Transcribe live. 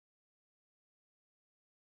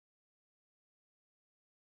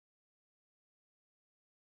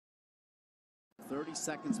30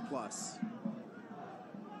 seconds plus.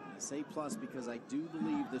 I say plus because I do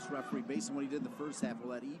believe this referee, based on what he did in the first half, will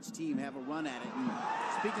let each team have a run at it. And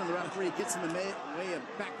speaking of the referee, gets in the way of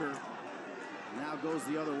Becker. Now goes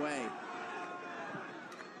the other way.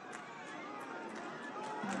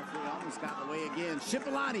 Referee almost got in the way again.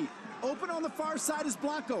 Cipollone, open on the far side is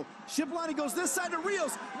Blanco. Cipollone goes this side to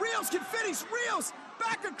Rios. Rios can finish. Rios,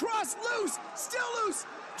 back across, loose, still loose.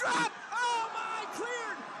 Drop, oh my,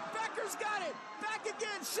 cleared. Becker's got it. Back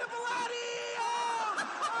again, Cipollone, oh,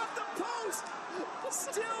 off the post.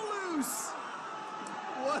 Still loose.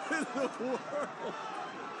 What in the world?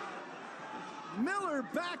 Miller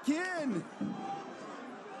back in.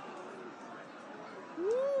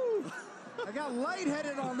 Woo! I got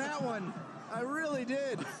lightheaded on that one. I really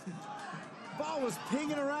did. Ball was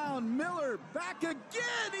pinging around. Miller back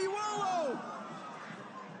again. Iwolo.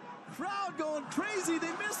 Crowd going crazy.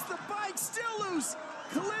 They missed the bike. Still loose.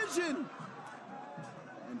 Collision.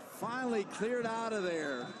 And finally cleared out of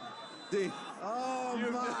there. Oh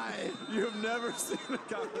my. You have never seen a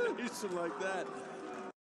combination like that.